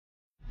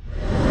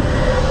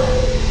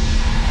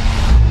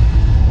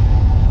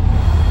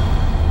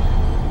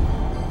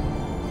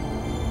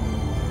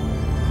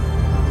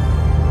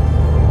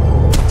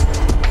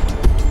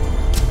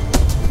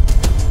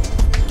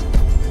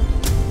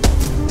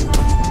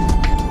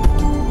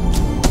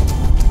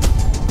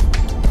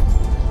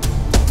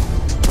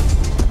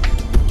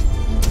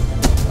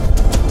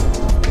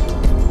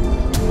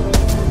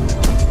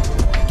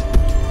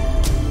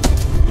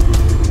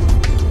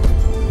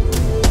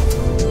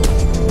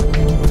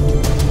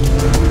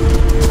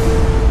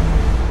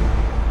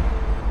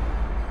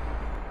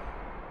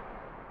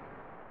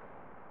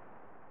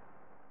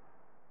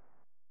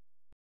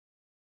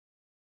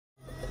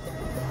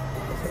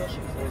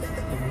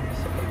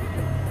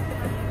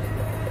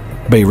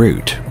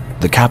Beirut,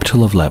 the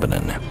capital of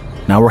Lebanon.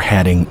 Now we're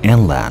heading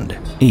inland,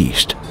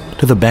 east,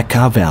 to the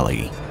Bekaa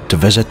Valley to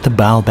visit the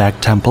Baalbek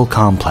Temple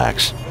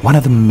Complex, one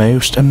of the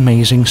most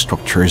amazing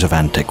structures of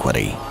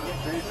antiquity.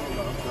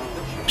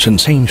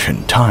 Since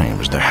ancient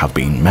times, there have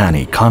been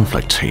many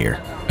conflicts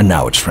here, and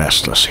now it's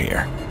restless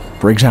here.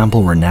 For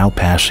example, we're now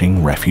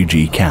passing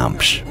refugee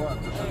camps.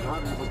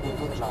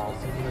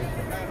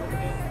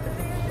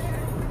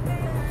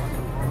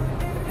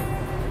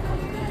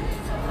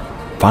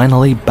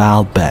 Finally,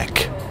 Baalbek.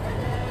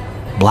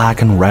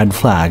 Black and red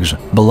flags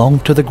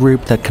belong to the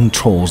group that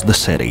controls the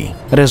city.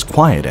 It is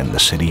quiet in the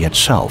city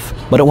itself,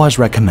 but it was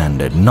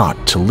recommended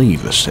not to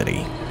leave the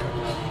city.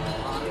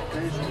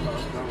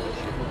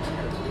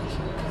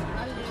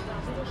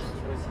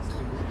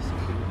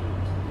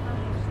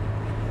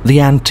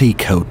 The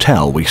antique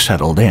hotel we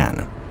settled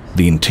in.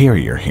 The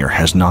interior here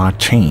has not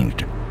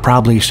changed,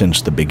 probably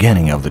since the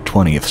beginning of the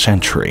 20th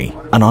century,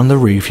 and on the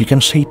roof you can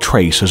see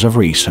traces of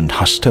recent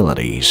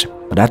hostilities.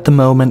 But at the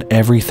moment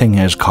everything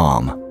is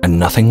calm, and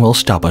nothing will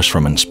stop us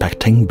from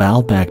inspecting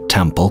Baalbek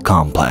Temple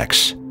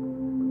Complex.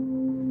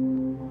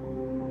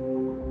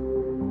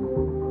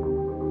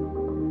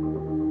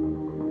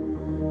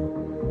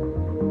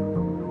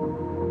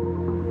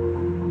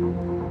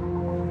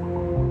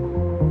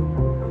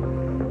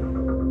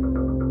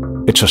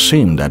 It's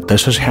assumed that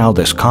this is how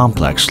this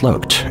complex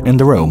looked in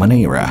the Roman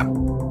era.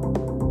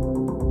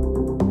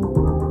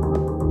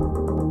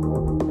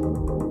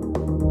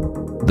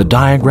 The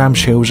diagram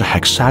shows a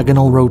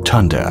hexagonal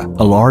rotunda,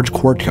 a large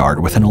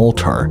courtyard with an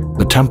altar,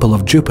 the Temple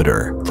of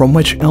Jupiter, from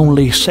which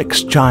only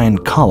 6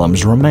 giant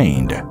columns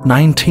remained,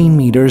 19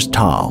 meters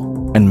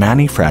tall, and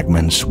many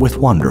fragments with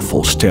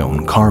wonderful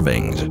stone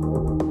carvings.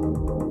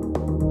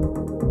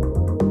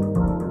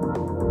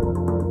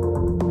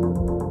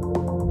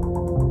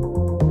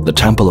 The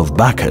Temple of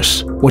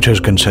Bacchus, which is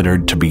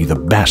considered to be the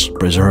best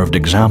preserved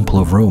example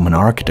of Roman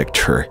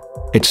architecture.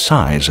 Its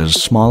size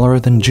is smaller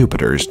than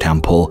Jupiter's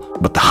temple,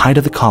 but the height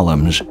of the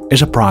columns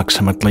is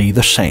approximately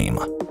the same.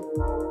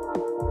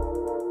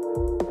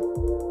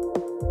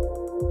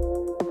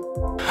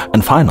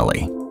 And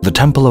finally, the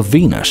Temple of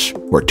Venus,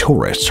 where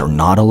tourists are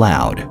not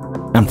allowed,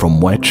 and from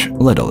which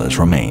little has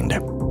remained.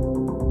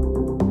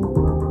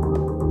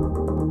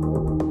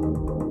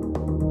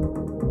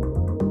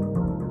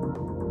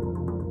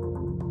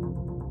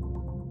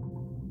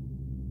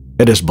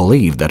 It is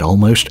believed that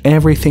almost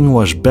everything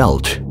was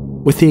built,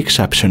 with the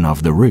exception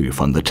of the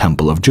roof on the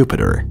Temple of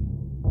Jupiter.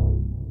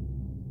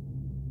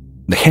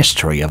 The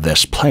history of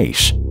this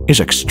place is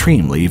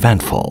extremely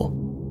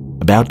eventful.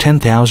 About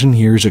 10,000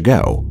 years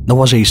ago, there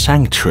was a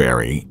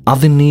sanctuary of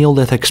the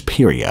Neolithic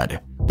period.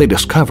 They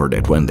discovered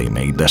it when they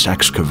made this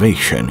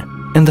excavation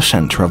in the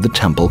center of the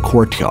temple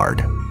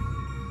courtyard.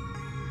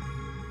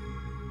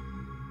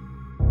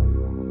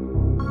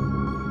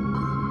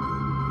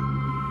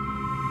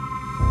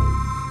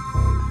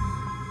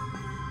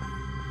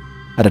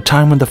 At a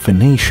time when the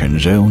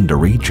Phoenicians owned the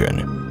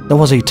region, there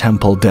was a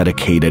temple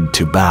dedicated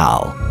to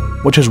Baal,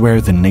 which is where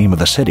the name of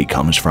the city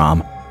comes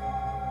from.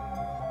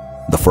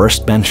 The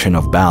first mention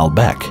of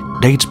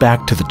Baalbek dates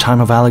back to the time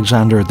of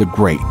Alexander the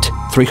Great,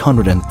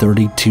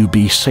 332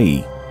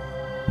 BC.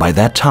 By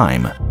that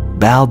time,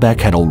 Baalbek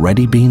had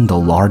already been the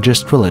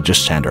largest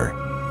religious center.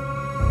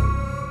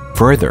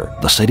 Further,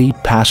 the city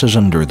passes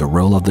under the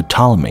rule of the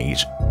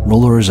Ptolemies,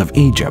 rulers of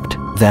Egypt.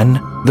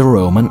 Then, the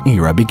Roman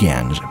era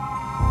begins.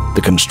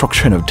 The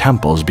construction of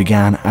temples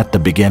began at the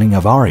beginning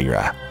of our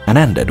era and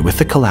ended with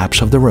the collapse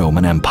of the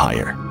Roman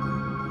Empire.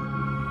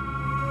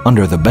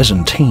 Under the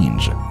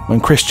Byzantines,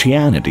 when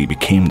Christianity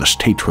became the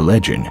state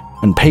religion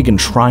and pagan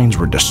shrines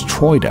were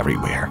destroyed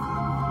everywhere,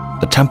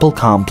 the temple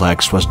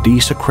complex was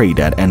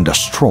desecrated and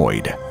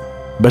destroyed.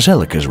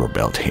 Basilicas were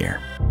built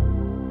here.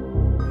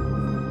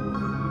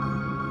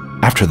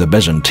 After the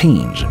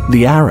Byzantines,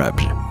 the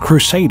Arabs,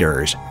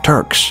 Crusaders,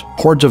 Turks,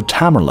 hordes of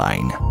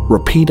Tamerlane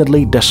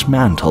repeatedly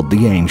dismantled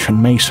the ancient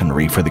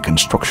masonry for the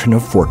construction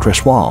of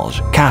fortress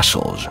walls,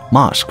 castles,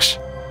 mosques.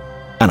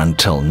 And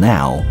until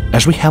now,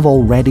 as we have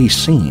already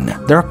seen,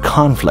 there are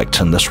conflicts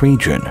in this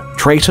region.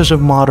 Traces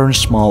of modern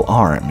small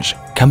arms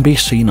can be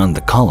seen on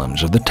the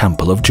columns of the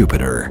Temple of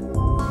Jupiter.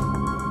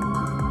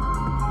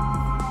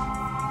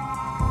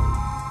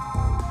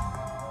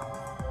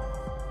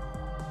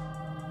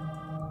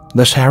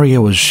 This area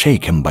was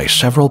shaken by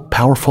several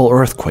powerful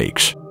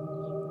earthquakes.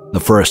 The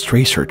first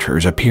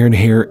researchers appeared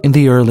here in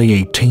the early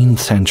 18th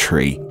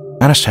century,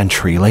 and a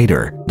century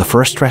later, the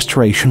first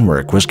restoration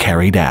work was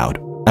carried out,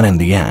 and in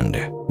the end,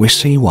 we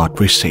see what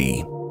we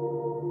see.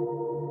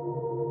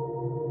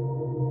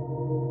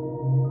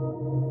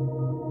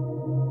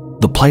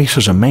 The place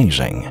is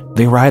amazing.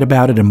 They write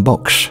about it in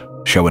books,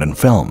 show it in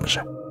films.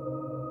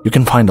 You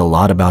can find a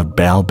lot about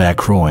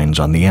Baalbek ruins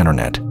on the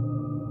internet.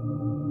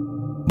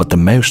 But the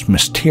most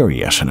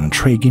mysterious and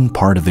intriguing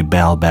part of the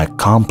Baalbek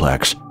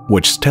complex,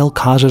 which still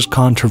causes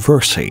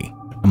controversy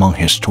among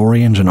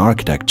historians and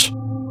architects,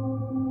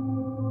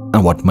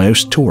 and what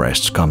most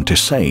tourists come to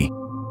say,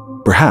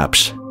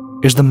 perhaps,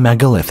 is the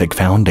megalithic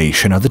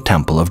foundation of the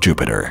Temple of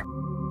Jupiter.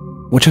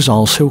 which is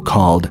also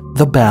called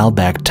the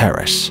Baalbek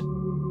Terrace.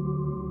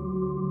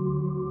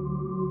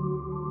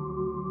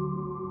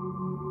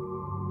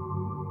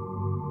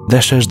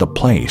 This is the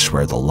place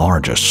where the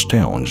largest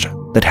stones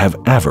that have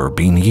ever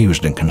been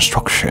used in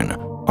construction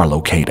are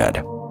located,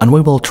 and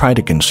we will try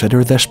to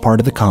consider this part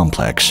of the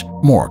complex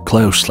more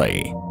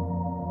closely.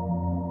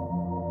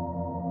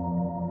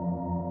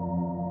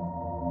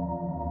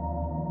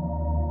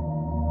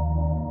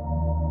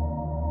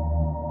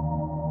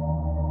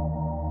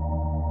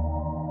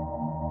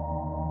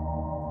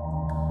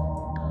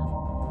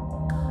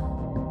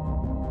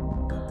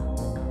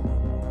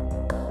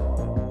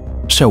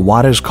 So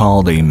what is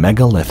called a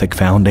megalithic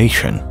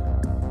foundation?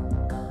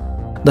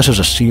 This is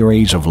a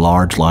series of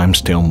large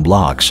limestone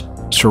blocks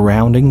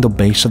surrounding the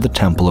base of the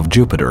Temple of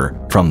Jupiter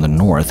from the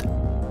north,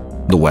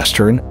 the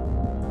western,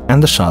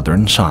 and the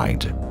southern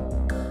sides.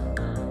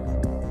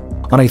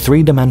 On a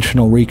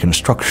three-dimensional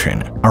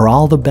reconstruction are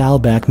all the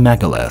Baalbek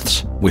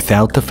Megaliths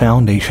without the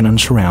foundation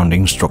and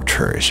surrounding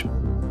structures.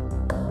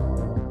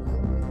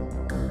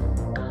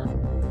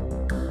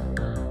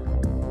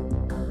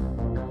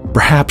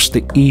 Perhaps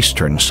the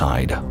eastern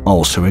side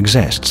also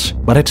exists,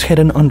 but it's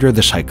hidden under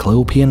the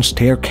Cyclopean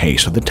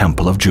staircase of the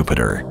Temple of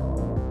Jupiter.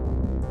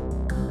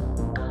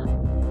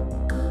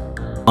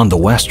 On the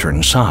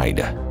western side,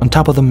 on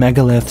top of the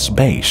megalith's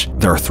base,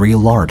 there are three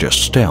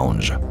largest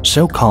stones,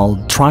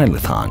 so-called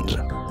Trilithons.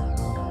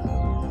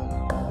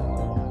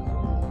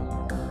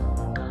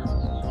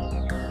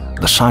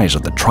 The size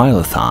of the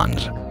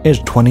Trilithons is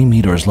 20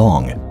 meters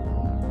long,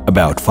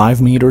 about 5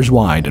 meters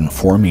wide and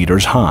 4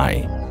 meters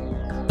high.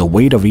 The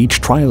weight of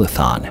each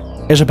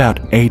trilithon is about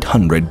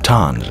 800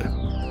 tons.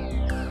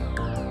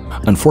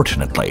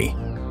 Unfortunately,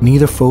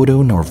 neither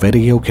photo nor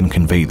video can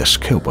convey the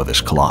scope of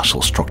this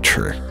colossal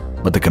structure,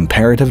 but the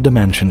comparative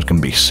dimensions can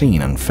be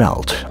seen and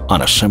felt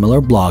on a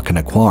similar block in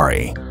a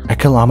quarry a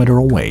kilometer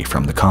away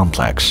from the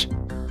complex.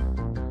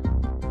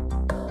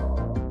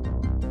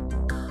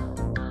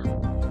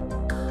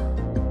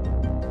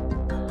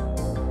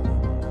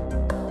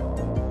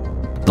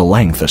 The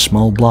length of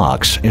small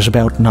blocks is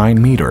about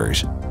 9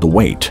 meters, the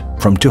weight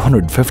from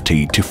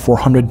 250 to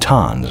 400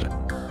 tons.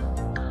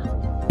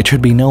 It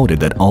should be noted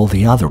that all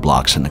the other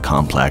blocks in the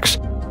complex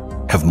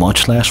have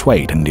much less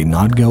weight and do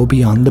not go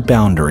beyond the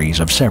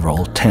boundaries of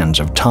several tens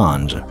of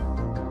tons.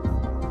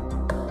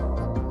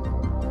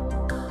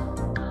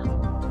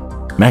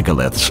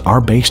 Megaliths are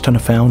based on a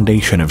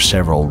foundation of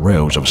several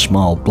rows of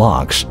small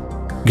blocks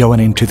going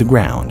into the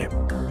ground.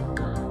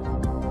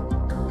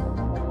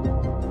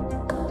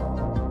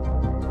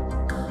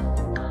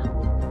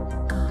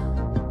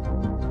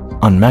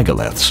 On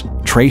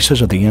megaliths,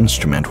 traces of the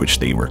instrument which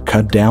they were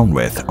cut down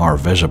with are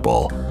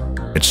visible.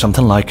 It's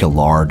something like a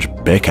large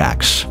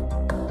pickaxe.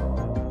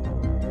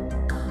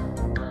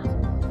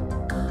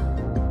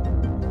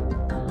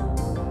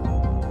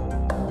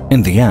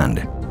 In the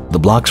end, the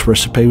blocks were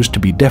supposed to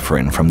be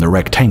different from the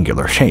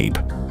rectangular shape,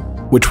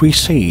 which we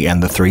see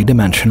in the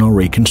three-dimensional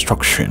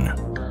reconstruction.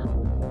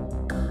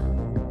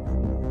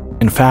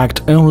 In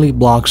fact, only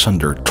blocks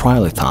under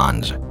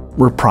trilithons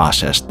were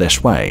processed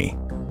this way.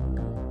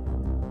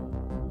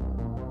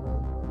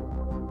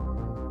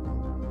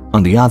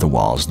 On the other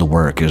walls, the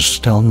work is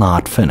still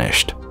not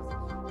finished.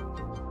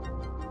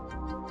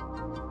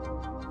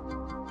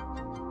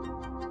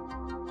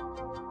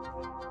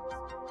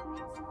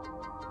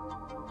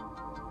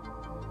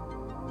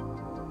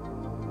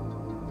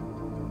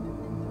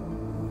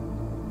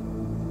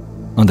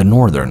 On the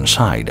northern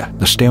side,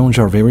 the stones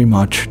are very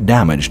much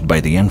damaged by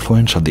the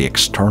influence of the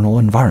external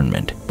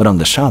environment, but on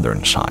the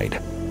southern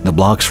side, the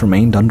blocks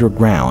remained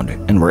underground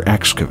and were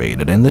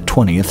excavated in the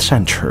 20th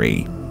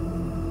century.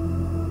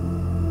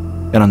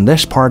 And on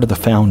this part of the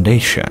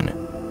foundation,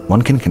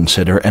 one can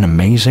consider an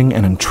amazing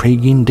and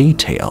intriguing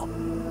detail: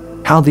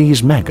 how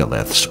these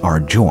megaliths are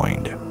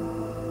joined.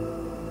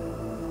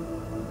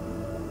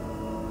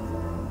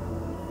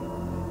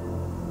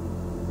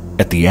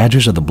 At the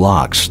edges of the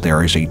blocks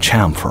there is a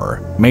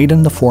chamfer made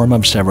in the form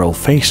of several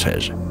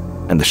faces,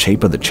 and the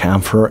shape of the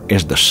chamfer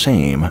is the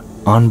same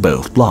on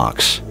both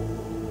blocks.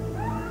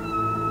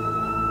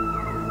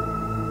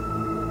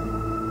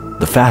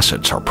 The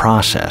facets are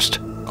processed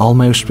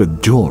almost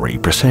with jewelry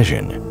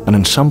precision, and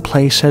in some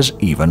places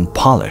even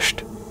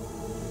polished.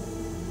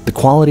 The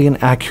quality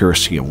and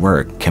accuracy of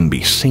work can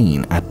be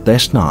seen at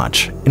this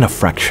notch in a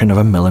fraction of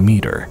a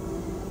millimeter.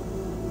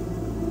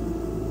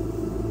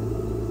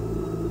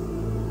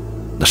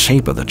 The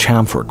shape of the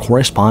chamfer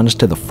corresponds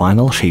to the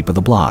final shape of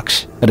the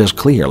blocks. It is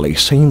clearly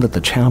seen that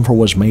the chamfer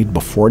was made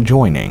before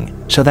joining,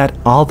 so that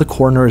all the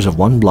corners of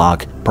one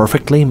block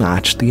perfectly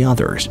match the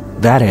others.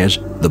 That is,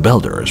 the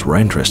builders were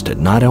interested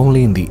not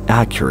only in the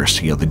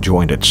accuracy of the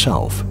joint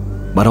itself,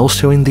 but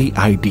also in the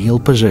ideal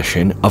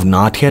position of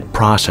not yet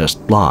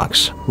processed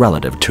blocks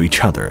relative to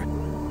each other.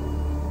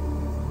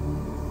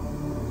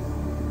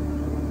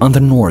 On the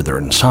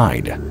northern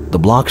side, the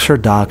blocks are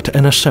docked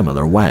in a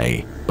similar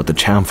way, but the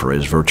chamfer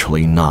is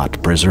virtually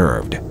not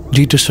preserved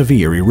due to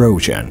severe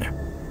erosion.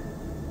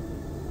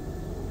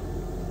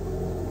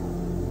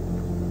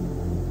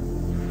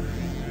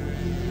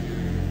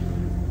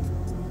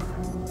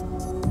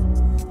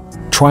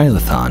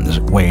 Trilithons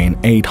weighing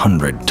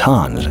 800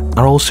 tons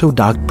are also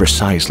docked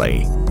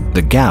precisely.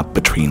 The gap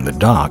between the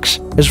docks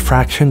is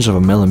fractions of a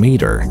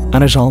millimeter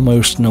and is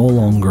almost no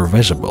longer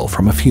visible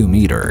from a few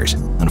meters.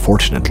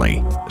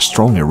 Unfortunately,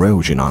 strong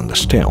erosion on the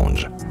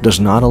stones does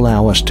not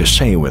allow us to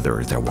say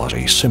whether there was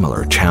a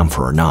similar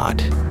chamfer or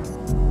not.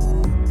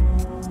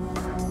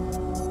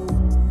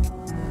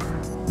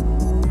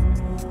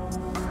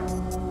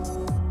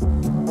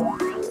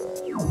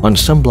 On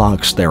some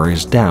blocks there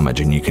is damage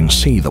and you can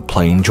see the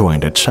plane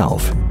joint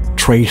itself.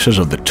 Traces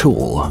of the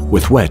tool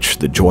with which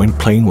the joint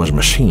plane was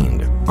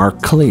machined are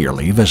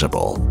clearly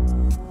visible.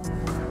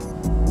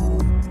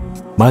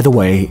 By the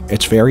way,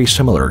 it's very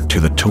similar to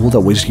the tool that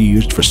was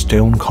used for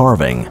stone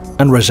carving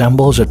and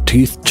resembles a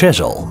toothed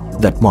chisel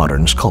that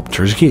modern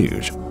sculptors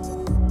use.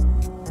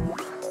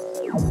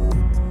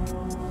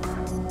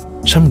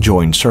 Some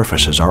joint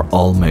surfaces are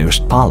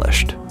almost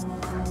polished.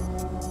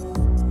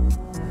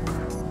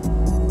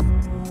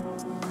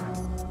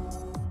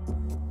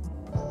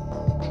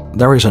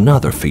 There is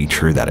another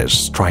feature that is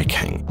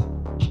striking.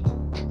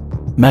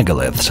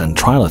 Megaliths and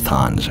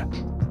trilithons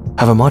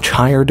have a much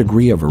higher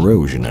degree of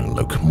erosion and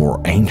look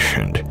more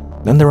ancient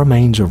than the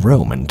remains of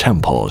Roman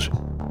temples.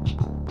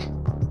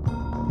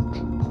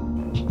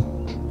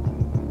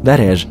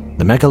 That is,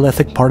 the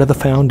megalithic part of the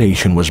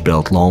foundation was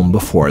built long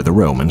before the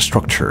Roman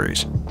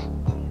structures.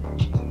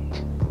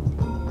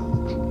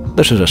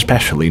 This is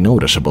especially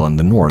noticeable in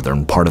the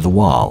northern part of the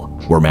wall,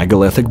 where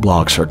megalithic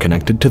blocks are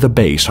connected to the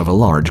base of a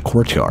large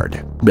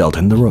courtyard built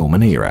in the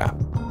Roman era.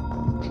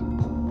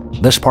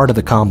 This part of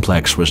the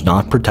complex was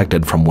not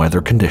protected from weather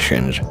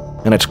conditions,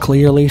 and it's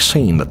clearly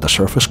seen that the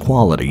surface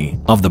quality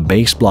of the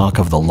base block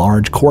of the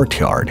large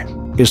courtyard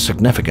is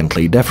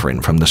significantly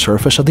different from the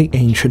surface of the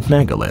ancient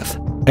megalith.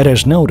 It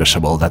is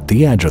noticeable that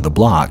the edge of the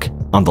block,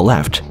 on the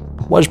left,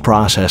 was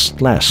processed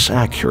less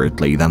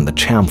accurately than the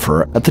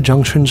chamfer at the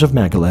junctions of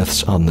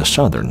megaliths on the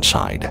southern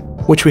side,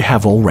 which we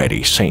have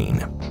already seen.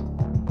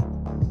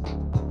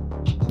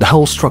 The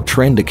whole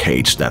structure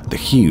indicates that the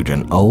huge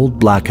and old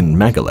blackened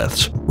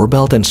megaliths were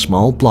built in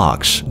small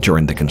blocks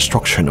during the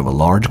construction of a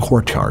large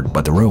courtyard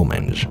by the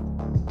Romans.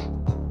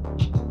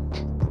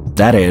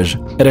 That is,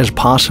 it is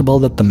possible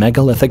that the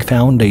megalithic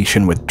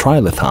foundation with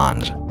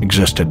trilithons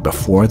existed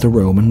before the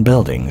Roman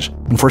buildings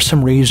and for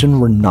some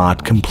reason were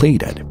not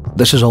completed.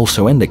 This is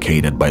also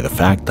indicated by the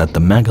fact that the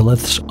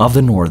megaliths of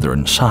the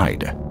northern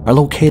side are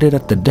located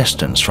at the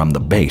distance from the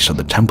base of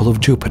the Temple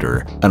of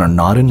Jupiter and are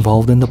not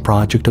involved in the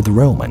project of the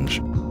Romans.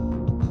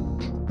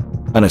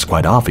 And it's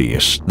quite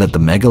obvious that the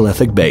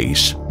megalithic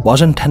base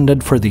was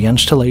intended for the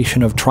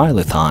installation of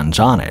trilithons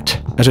on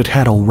it, as it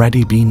had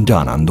already been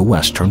done on the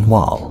western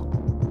wall.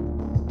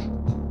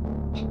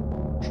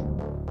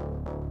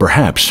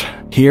 Perhaps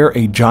here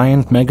a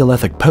giant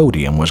megalithic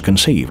podium was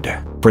conceived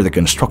for the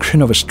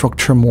construction of a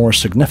structure more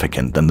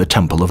significant than the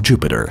Temple of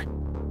Jupiter.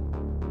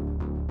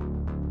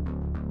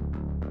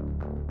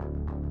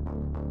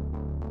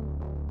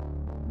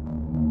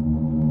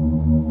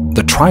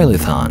 The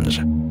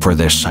trilithons for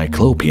this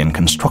cyclopean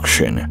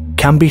construction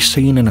can be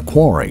seen in a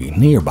quarry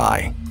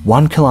nearby,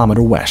 1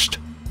 kilometer west.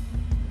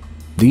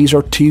 These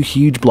are two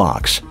huge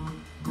blocks,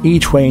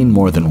 each weighing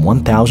more than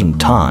 1,000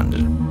 tons.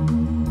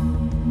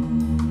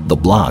 The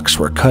blocks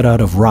were cut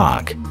out of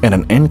rock in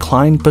an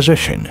inclined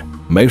position.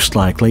 Most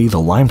likely the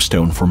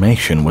limestone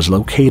formation was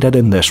located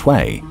in this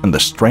way and the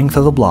strength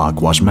of the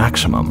block was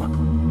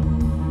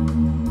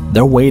maximum.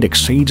 Their weight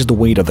exceeds the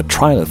weight of the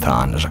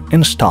trilithons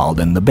installed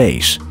in the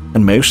base,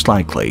 and most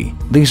likely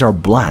these are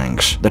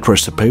blanks that were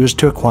supposed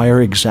to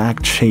acquire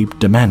exact shape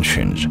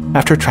dimensions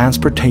after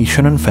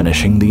transportation and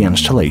finishing the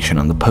installation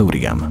on the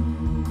podium.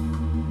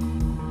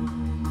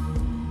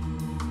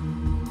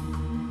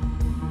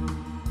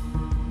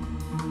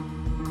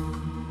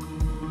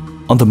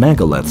 On the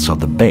megaliths of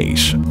the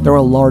base, there are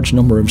a large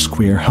number of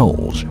square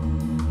holes.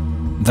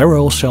 There are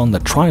also on the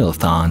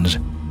trilithons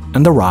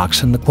and the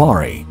rocks in the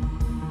quarry.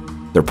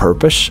 Their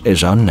purpose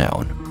is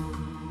unknown.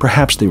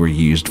 Perhaps they were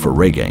used for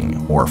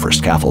rigging or for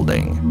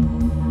scaffolding.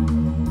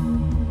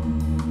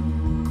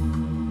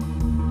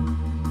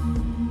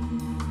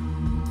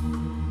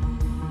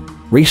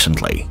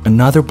 Recently,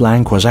 another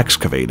blank was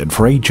excavated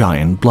for a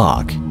giant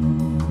block.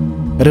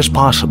 It is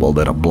possible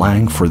that a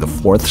blank for the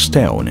fourth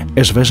stone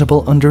is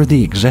visible under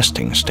the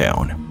existing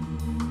stone.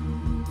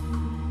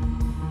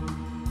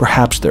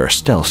 Perhaps there are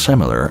still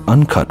similar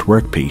uncut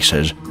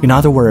workpieces. In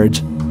other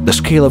words, the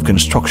scale of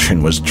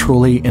construction was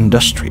truly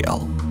industrial.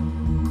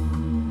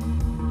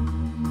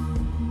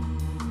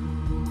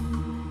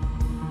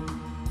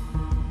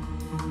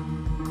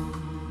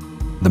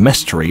 The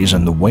mysteries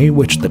in the way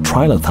which the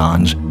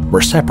trilithons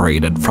were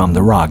separated from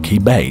the rocky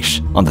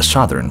base on the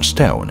southern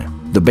stone.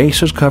 The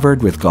base is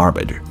covered with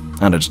garbage,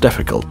 and it's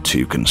difficult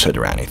to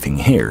consider anything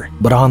here.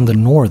 But on the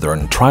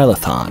northern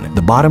trilithon,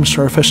 the bottom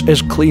surface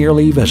is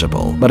clearly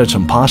visible, but it's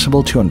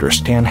impossible to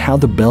understand how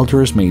the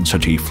builders made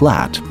such a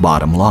flat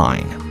bottom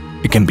line.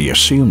 It can be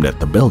assumed that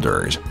the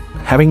builders,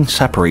 having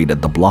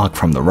separated the block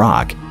from the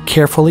rock,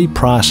 carefully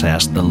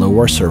processed the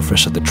lower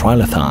surface of the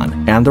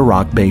trilithon and the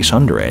rock base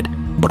under it,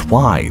 But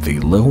why they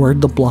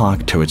lowered the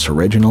block to its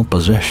original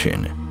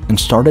position and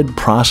started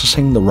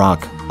processing the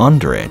rock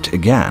under it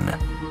again,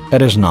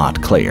 it is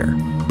not clear.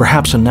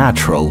 Perhaps a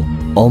natural,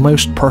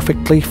 almost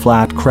perfectly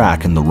flat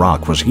crack in the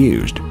rock was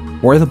used,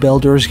 or the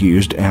builders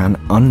used an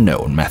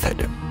unknown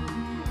method.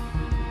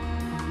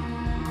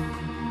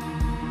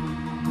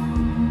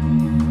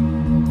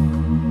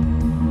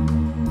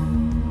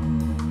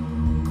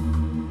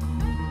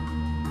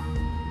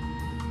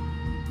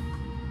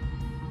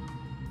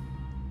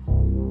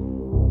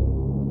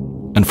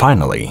 And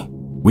finally,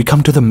 we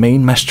come to the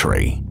main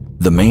mystery,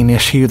 the main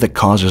issue that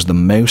causes the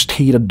most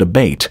heated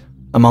debate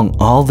among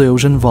all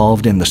those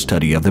involved in the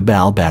study of the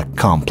Baalbek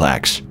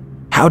complex.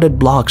 How did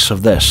blocks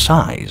of this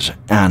size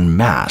and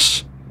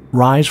mass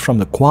rise from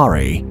the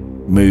quarry,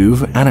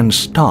 move, and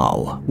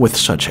install with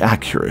such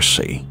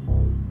accuracy?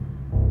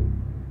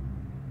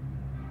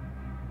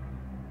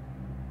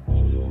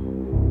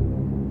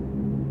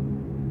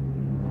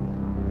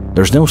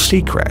 There's no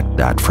secret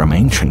that from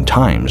ancient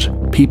times,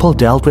 people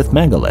dealt with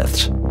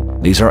megaliths.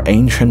 These are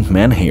ancient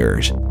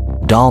menhirs,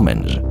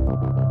 dolmens,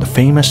 the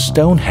famous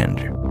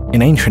Stonehenge.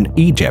 In ancient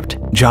Egypt,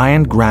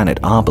 giant granite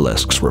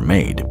obelisks were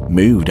made,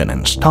 moved, and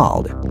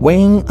installed,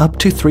 weighing up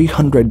to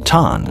 300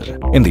 tons.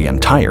 In the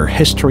entire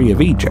history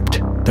of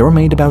Egypt, there were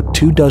made about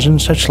 24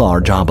 such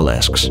large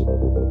obelisks.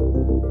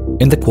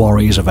 In the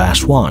quarries of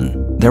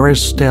Aswan, there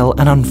is still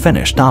an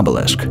unfinished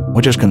obelisk,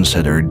 which is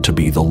considered to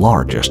be the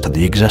largest of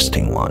the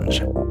existing ones.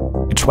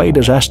 Its weight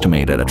is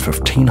estimated at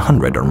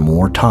 1,500 or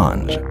more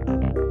tons.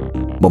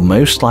 But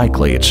most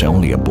likely it's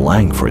only a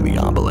blank for the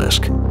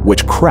obelisk,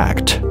 which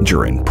cracked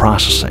during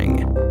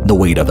processing. The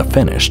weight of the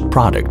finished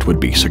product would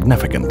be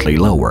significantly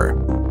lower.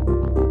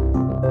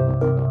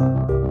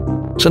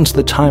 Since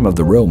the time of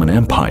the Roman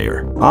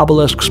Empire,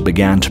 obelisks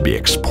began to be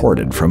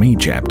exported from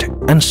Egypt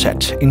and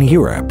set in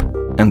Europe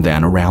and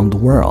then around the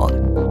world.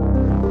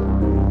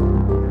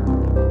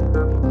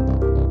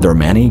 There are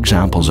many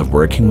examples of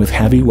working with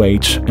heavy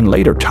weights in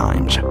later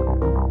times,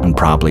 and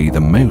probably the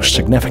most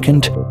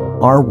significant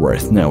are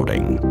worth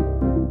noting.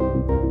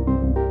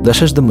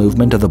 This is the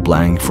movement of the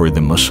blank for the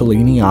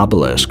Mussolini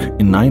obelisk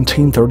in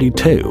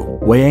 1932,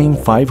 weighing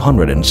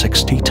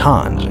 560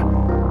 tons.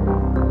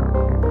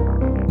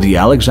 The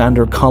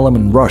Alexander column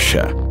in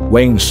Russia,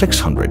 weighing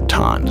 600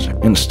 tons,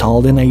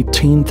 installed in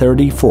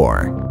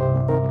 1834.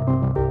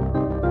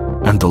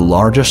 And the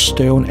largest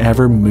stone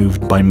ever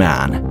moved by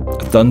man,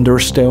 a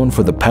thunderstone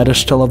for the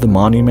pedestal of the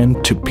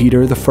monument to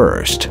Peter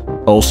I,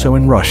 also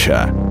in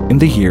Russia, in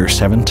the year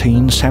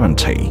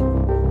 1770.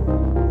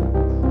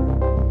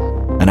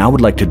 And I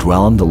would like to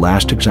dwell on the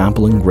last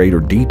example in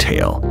greater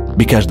detail,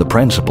 because the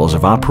principles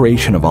of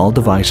operation of all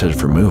devices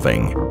for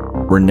moving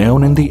were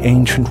known in the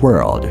ancient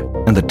world,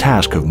 and the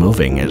task of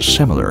moving is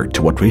similar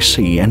to what we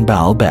see in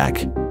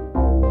Baalbek.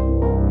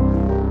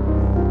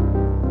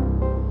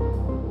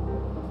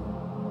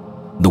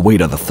 The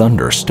weight of the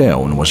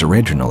thunderstone was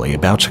originally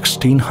about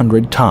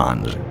 1,600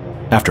 tons.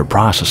 After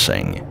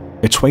processing,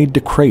 its weight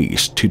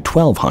decreased to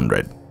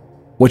 1,200,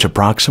 which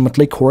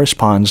approximately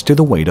corresponds to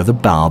the weight of the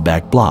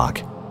Baalbek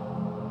block.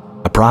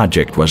 A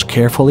project was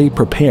carefully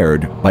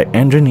prepared by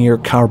engineer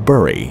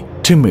Carberry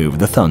to move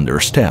the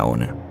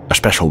thunderstone. A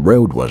special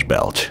road was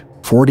built,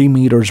 40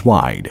 meters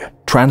wide.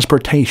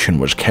 Transportation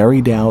was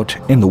carried out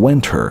in the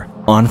winter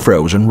on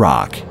frozen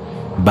rock.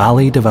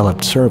 Bali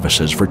developed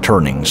services for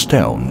turning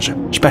stones,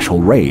 special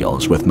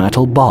rails with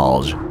metal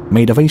balls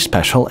made of a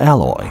special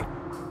alloy.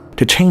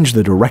 To change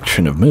the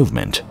direction of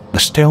movement, the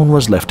stone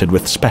was lifted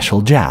with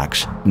special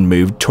jacks and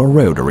moved to a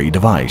rotary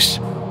device.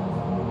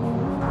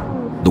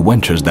 The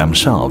winches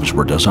themselves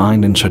were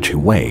designed in such a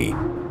way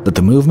that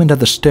the movement of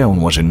the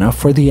stone was enough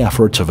for the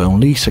efforts of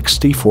only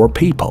 64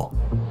 people.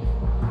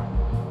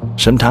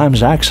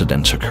 Sometimes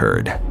accidents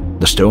occurred.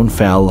 The stone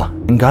fell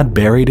and got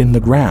buried in the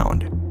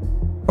ground.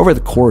 Over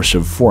the course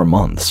of 4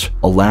 months,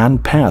 a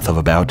land path of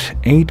about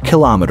 8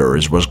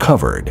 kilometers was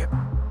covered.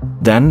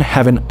 Then,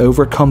 having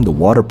overcome the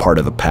water part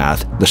of the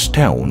path, the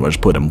stone was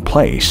put in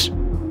place.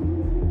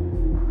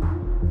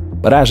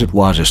 But as it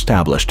was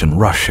established in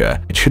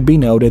Russia, it should be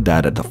noted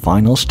that at the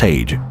final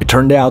stage, it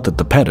turned out that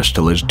the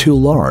pedestal is too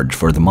large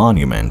for the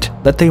monument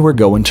that they were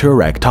going to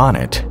erect on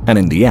it, and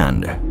in the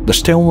end, the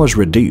stone was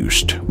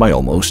reduced by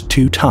almost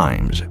 2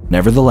 times.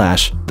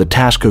 Nevertheless, the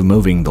task of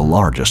moving the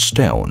largest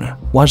stone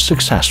was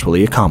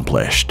successfully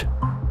accomplished.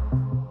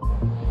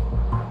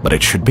 But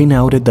it should be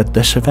noted that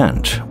this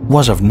event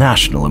was of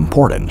national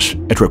importance.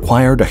 It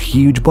required a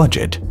huge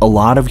budget, a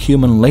lot of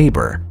human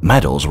labor,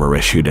 medals were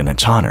issued in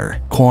its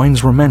honor,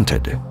 coins were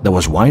minted, there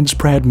was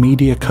widespread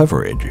media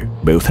coverage,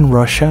 both in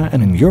Russia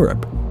and in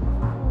Europe.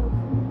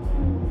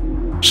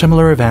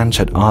 Similar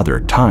events at other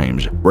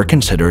times were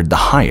considered the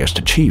highest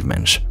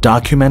achievements,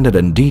 documented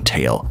in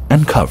detail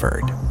and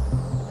covered.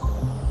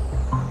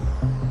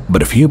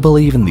 But if you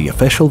believe in the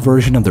official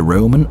version of the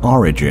Roman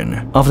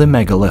origin of the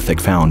megalithic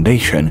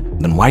foundation,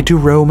 then why do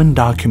Roman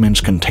documents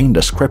contain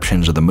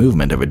descriptions of the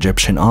movement of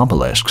Egyptian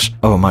obelisks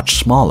of a much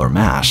smaller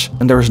mass,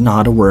 and there is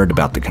not a word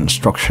about the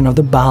construction of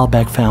the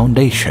Baalbek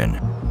foundation?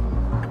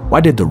 Why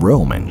did the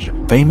Romans,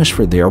 famous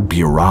for their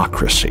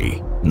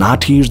bureaucracy,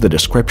 not use the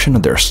description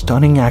of their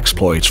stunning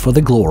exploits for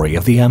the glory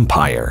of the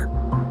empire?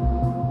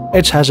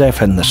 It's as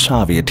if in the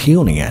Soviet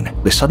Union,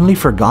 they suddenly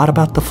forgot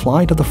about the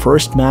flight of the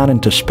first man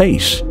into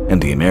space,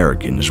 and the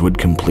Americans would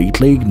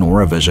completely ignore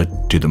a visit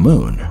to the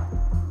moon.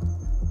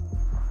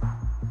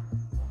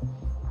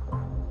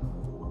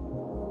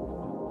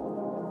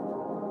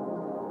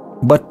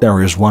 But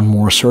there is one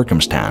more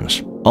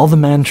circumstance. All the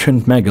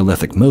mentioned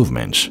megalithic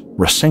movements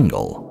were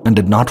single and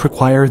did not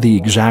require the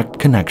exact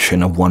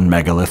connection of one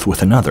megalith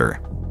with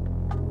another.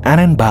 And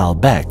in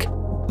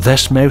Baalbek,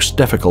 this most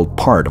difficult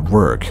part of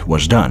work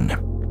was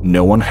done.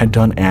 No one had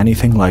done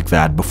anything like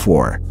that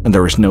before, and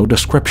there is no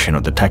description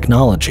of the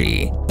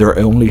technology. There are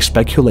only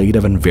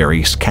speculative and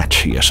very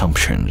sketchy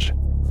assumptions.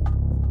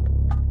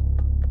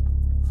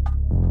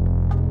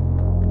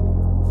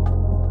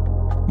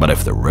 But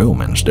if the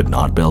Romans did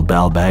not build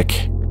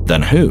Baalbek,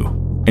 then who?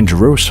 In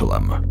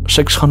Jerusalem,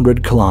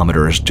 600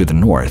 kilometers to the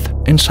north,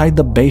 inside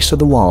the base of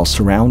the wall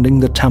surrounding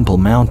the Temple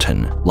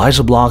Mountain, lies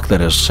a block that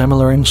is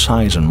similar in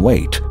size and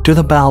weight to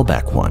the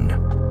Baalbek one.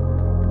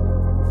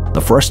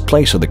 The first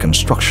place of the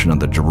construction of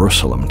the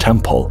Jerusalem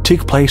Temple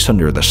took place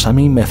under the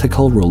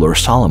semi-mythical ruler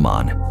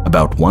Solomon,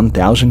 about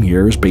 1000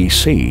 years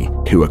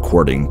BC, who,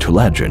 according to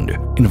legend,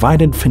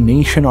 invited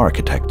Phoenician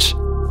architects.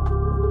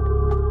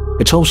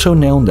 It's also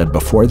known that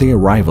before the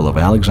arrival of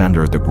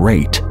Alexander the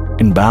Great,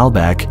 in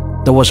Baalbek,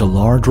 there was a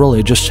large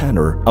religious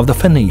center of the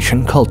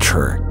Phoenician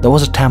culture. There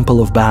was a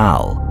temple of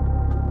Baal,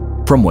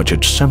 from which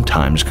it's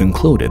sometimes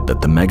concluded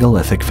that the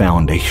megalithic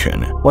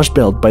foundation was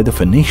built by the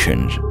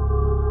Phoenicians.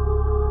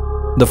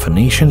 The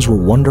Phoenicians were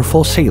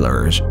wonderful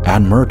sailors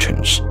and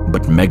merchants,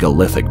 but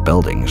megalithic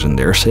buildings in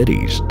their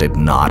cities did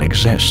not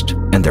exist,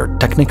 and their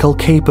technical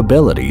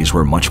capabilities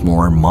were much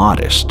more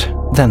modest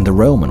than the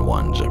Roman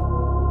ones.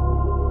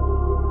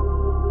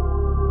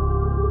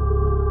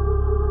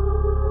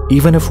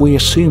 Even if we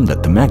assume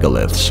that the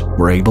megaliths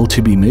were able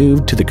to be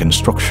moved to the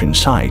construction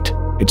site,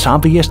 it's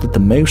obvious that the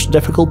most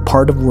difficult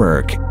part of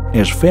work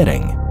is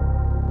fitting.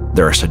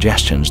 There are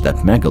suggestions that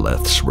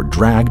megaliths were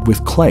dragged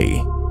with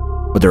clay,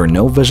 but there are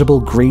no visible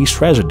grease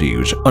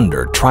residues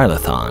under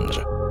Trilithons.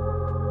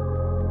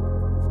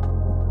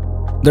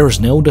 There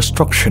is no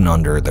destruction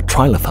under the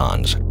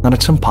Trilithons, and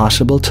it's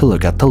impossible to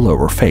look at the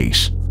lower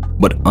face,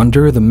 but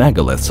under the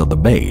megaliths of the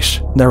base,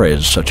 there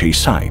is such a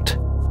site.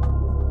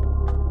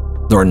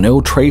 There are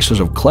no traces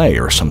of clay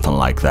or something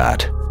like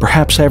that.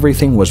 Perhaps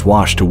everything was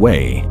washed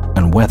away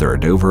and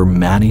weathered over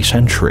many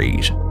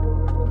centuries.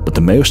 But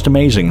the most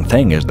amazing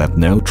thing is that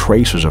no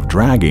traces of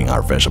dragging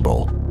are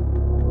visible.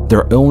 There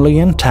are only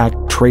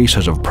intact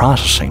traces of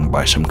processing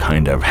by some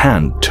kind of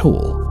hand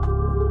tool.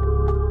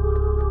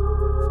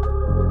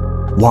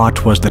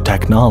 What was the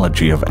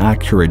technology of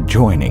accurate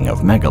joining of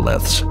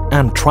megaliths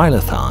and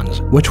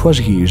trilithons which was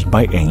used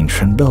by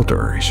ancient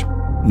builders?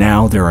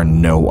 Now there are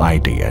no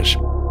ideas.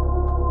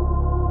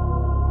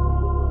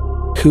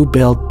 Who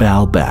built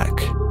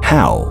Baalbek?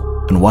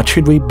 How? And what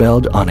should we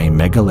build on a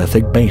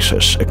megalithic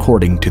basis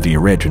according to the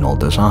original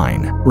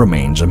design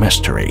remains a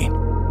mystery.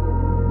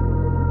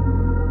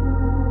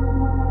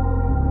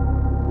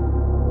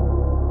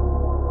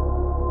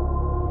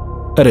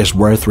 It is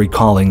worth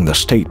recalling the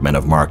statement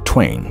of Mark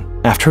Twain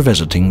after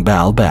visiting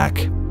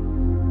Baalbek.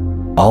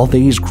 All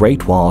these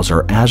great walls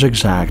are as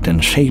exact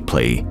and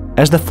shapely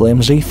as the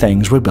flimsy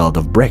things we build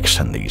of bricks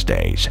in these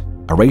days.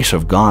 A race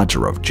of gods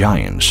or of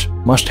giants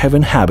must have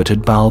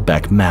inhabited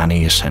Baalbek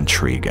many a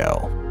century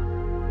ago.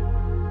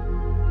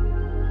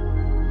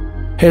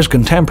 His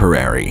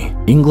contemporary,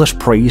 English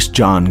priest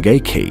John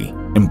Geikie,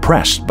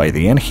 impressed by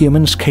the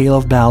inhuman scale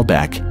of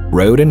Baalbek,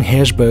 wrote in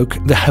his book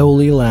The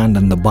Holy Land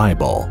and the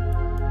Bible,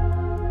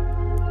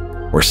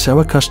 "We're so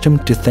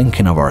accustomed to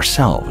thinking of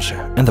ourselves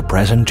and the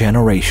present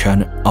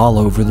generation all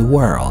over the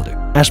world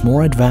as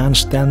more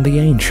advanced than the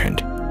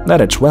ancient, that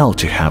it's well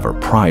to have our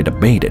pride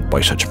abated by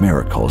such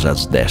miracles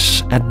as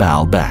this at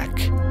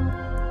Baalbek."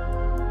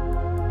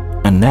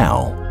 And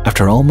now,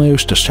 after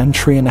almost a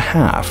century and a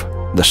half,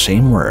 the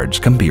same words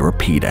can be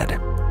repeated.